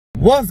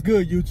What's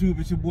good, YouTube?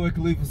 It's your boy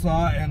Khalifa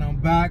Saad, and I'm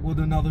back with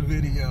another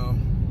video.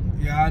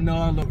 Yeah, I know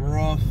I look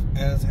rough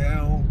as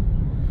hell.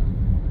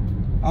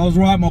 I was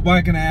riding my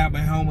bike and I had my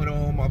helmet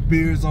on, my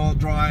beard's all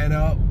dried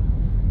up.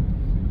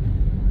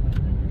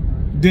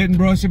 Didn't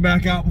brush it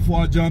back out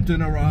before I jumped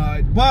in a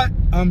ride, but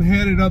I'm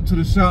headed up to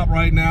the shop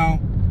right now.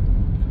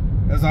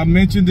 As I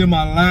mentioned in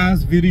my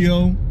last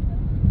video,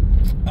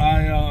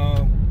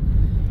 I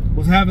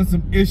was having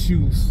some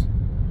issues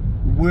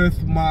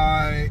with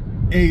my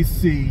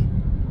AC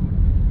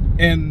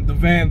in the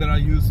van that I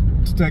used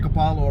to take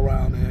Apollo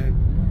around in.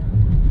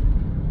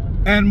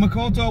 And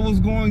Makoto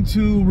was going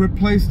to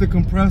replace the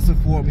compressor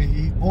for me.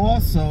 He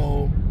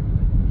also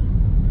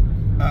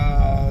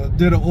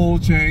did an oil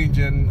change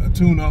and a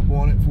tune-up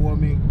on it for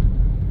me.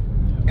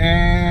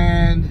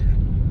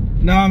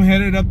 And now I'm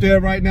headed up there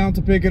right now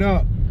to pick it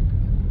up.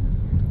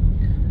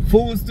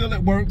 Fool is still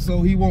at work,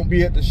 so he won't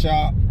be at the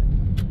shop.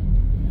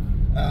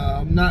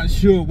 I'm not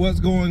sure what's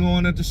going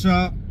on at the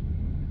shop.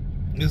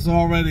 It's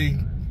already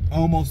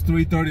almost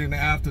 3:30 in the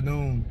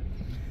afternoon.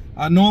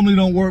 I normally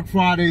don't work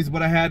Fridays,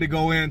 but I had to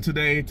go in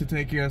today to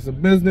take care of some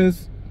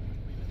business.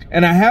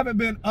 And I haven't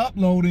been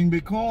uploading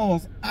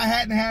because I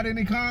hadn't had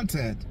any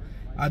content.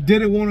 I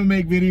didn't want to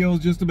make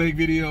videos just to make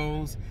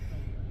videos.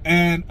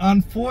 And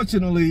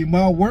unfortunately,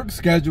 my work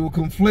schedule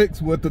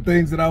conflicts with the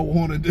things that I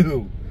want to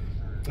do.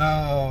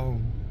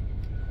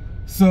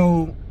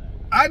 So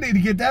I need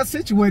to get that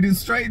situated and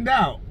straightened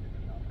out.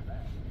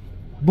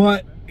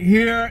 But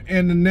here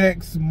in the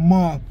next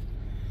month,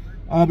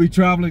 I'll be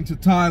traveling to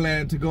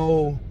Thailand to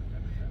go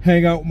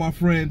hang out with my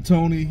friend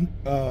Tony.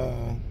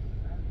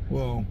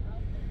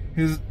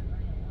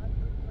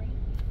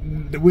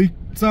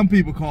 Some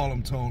people call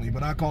him Tony,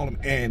 but I call him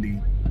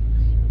Andy.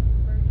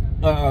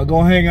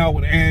 Go hang out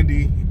with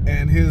Andy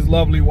and his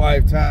lovely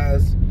wife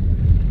Taz.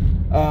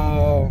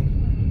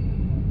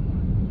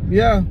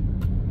 Yeah.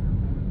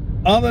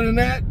 Other than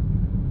that,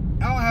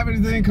 I don't have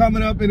anything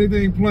coming up,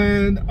 anything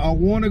planned. I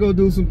want to go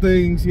do some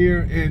things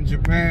here in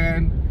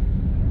Japan.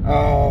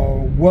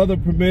 Weather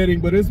permitting,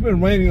 but it's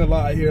been raining a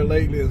lot here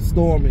lately and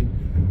storming.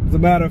 As a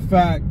matter of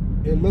fact,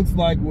 it looks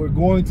like we're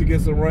going to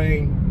get some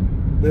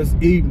rain this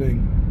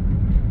evening.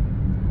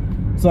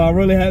 So I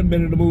really hadn't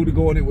been in the mood to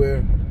go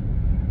anywhere.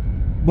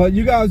 But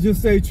you guys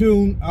just stay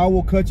tuned. I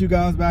will cut you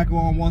guys back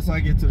on once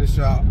I get to the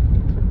shop.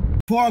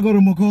 Before I go to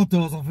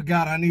Makoto's, I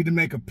forgot I need to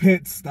make a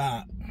pit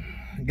stop.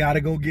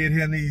 Gotta go get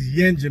him these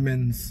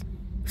Yenjamins.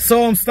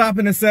 So I'm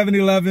stopping at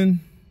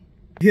 7-Eleven,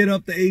 hit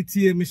up the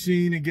ATM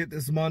machine and get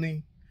this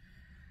money.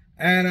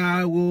 And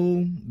I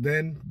will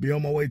then be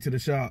on my way to the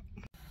shop.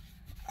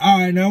 All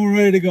right, now we're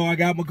ready to go. I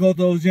got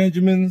Makoto's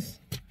Yenjamins,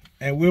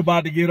 and we're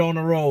about to get on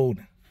the road.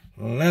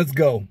 Let's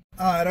go.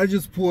 All right, I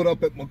just pulled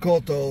up at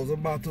Makoto's. I'm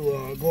about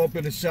to go up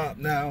in the shop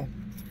now.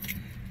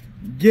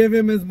 Give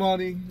him his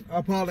money.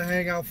 I'll probably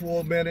hang out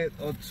for a minute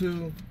or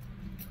two,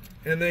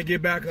 and then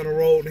get back on the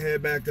road and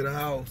head back to the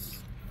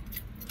house.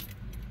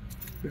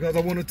 Because I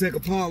want to take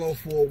Apollo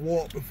for a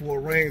walk before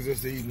it rains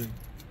this evening.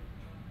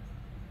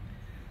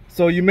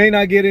 So you may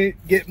not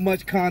get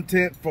much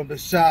content from the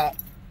shop.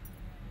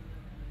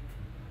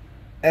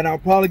 And I'll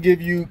probably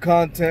give you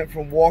content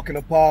from walking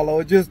Apollo.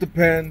 It just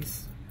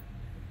depends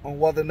on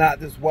whether or not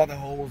this weather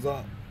holds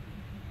up.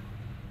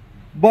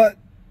 But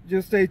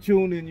just stay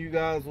tuned and you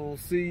guys will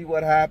see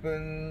what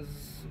happens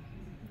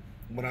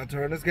when I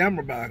turn this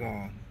camera back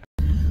on.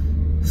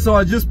 So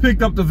I just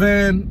picked up the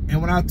van, and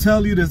when I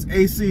tell you this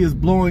AC is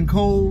blowing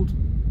cold,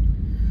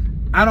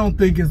 I don't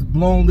think it's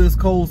blown this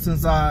cold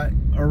since I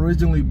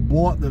originally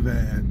bought the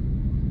van.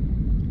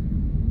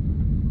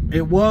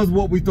 It was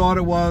what we thought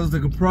it was. The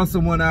compressor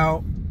went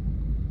out.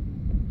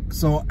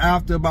 So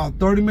after about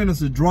 30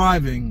 minutes of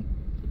driving,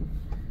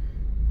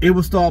 it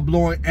would start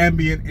blowing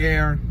ambient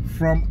air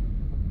from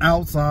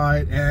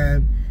outside,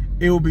 and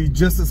it will be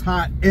just as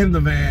hot in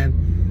the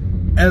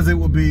van as it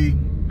would be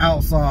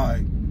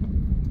outside.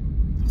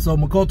 So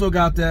Makoto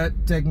got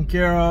that taken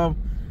care of,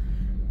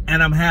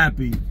 and I'm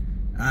happy.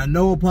 I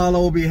know Apollo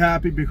will be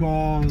happy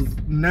because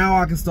now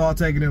I can start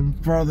taking him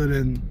further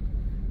than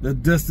the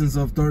distance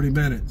of 30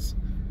 minutes.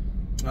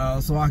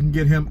 So I can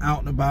get him out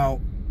and about,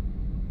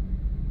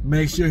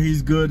 make sure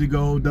he's good to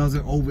go,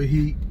 doesn't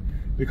overheat,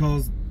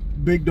 because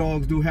big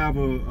dogs do have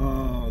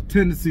a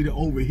tendency to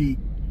overheat.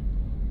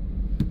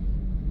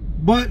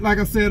 But like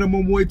I said, I'm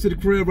on my way to the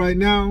crib right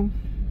now.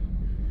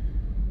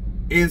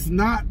 It's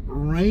not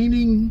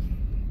raining,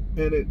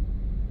 and it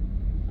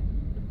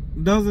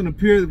doesn't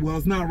appear, well,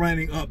 it's not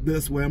raining up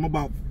this way. I'm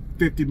about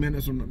 50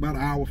 minutes from, about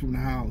an hour from the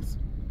house.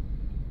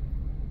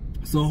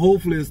 So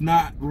hopefully it's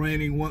not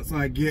raining once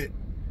I get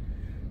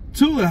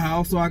to the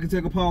house so I can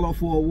take Apollo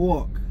for a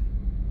walk.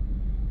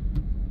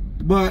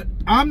 But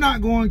I'm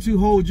not going to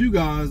hold you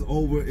guys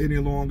over any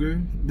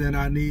longer than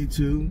I need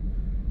to.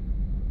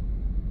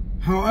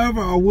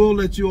 However, I will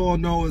let you all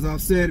know, as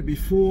I've said it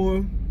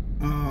before,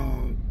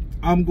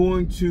 I'm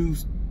going to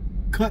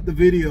cut the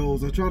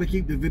videos. I try to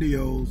keep the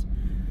videos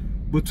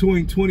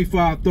between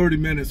 25-30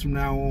 minutes from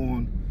now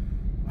on.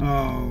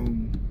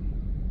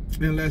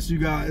 unless you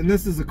guys, and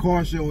this is a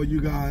car show,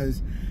 you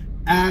guys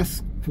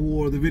ask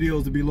for the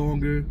videos to be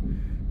longer,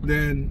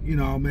 then, you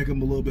know, I'll make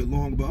them a little bit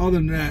longer. But other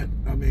than that,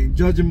 I mean,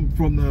 judging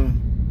from the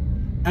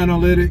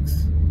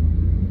analytics,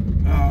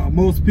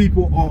 most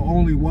people are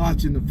only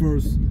watching the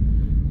first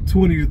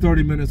 20 to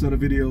 30 minutes of the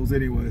videos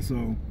anyway,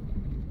 so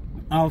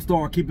I'll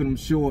start keeping them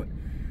short.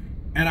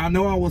 And I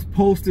know I was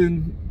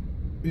posting,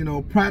 you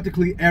know,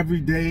 practically every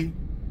day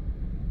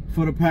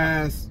for the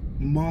past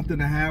month and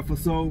a half or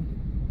so,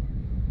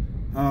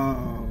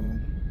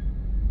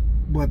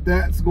 but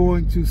that's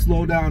going to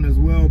slow down as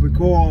well,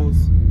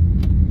 because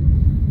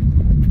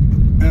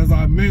as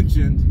I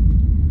mentioned,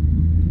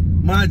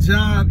 my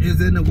job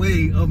is in the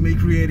way of me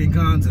creating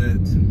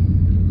content.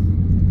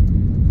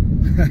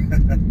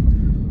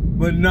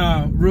 But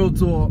nah, real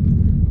talk,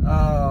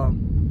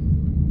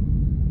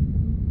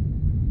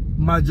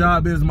 my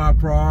job is my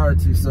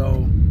priority,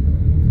 so,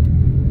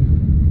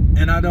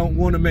 and I don't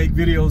want to make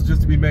videos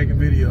just to be making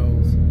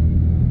videos.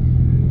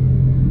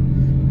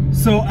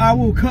 So I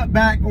will cut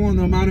back on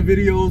the amount of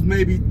videos,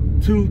 maybe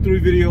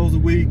 2-3 videos a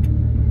week,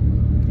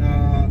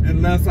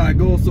 unless I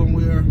go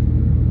somewhere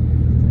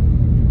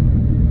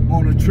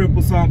on a trip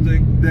or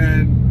something.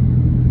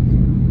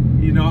 Then,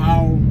 you know,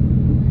 I'll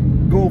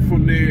go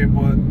from there.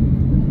 But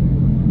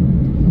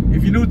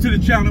if you're new to the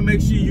channel,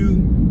 make sure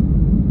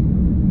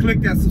you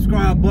click that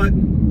subscribe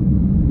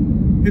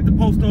button, hit the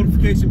post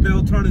notification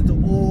bell, turn it to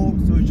all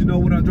so that you know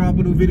when I drop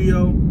a new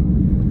video.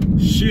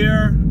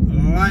 Share,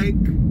 like,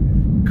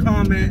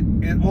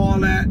 comment, and all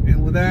that.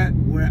 And with that,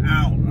 we're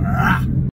out.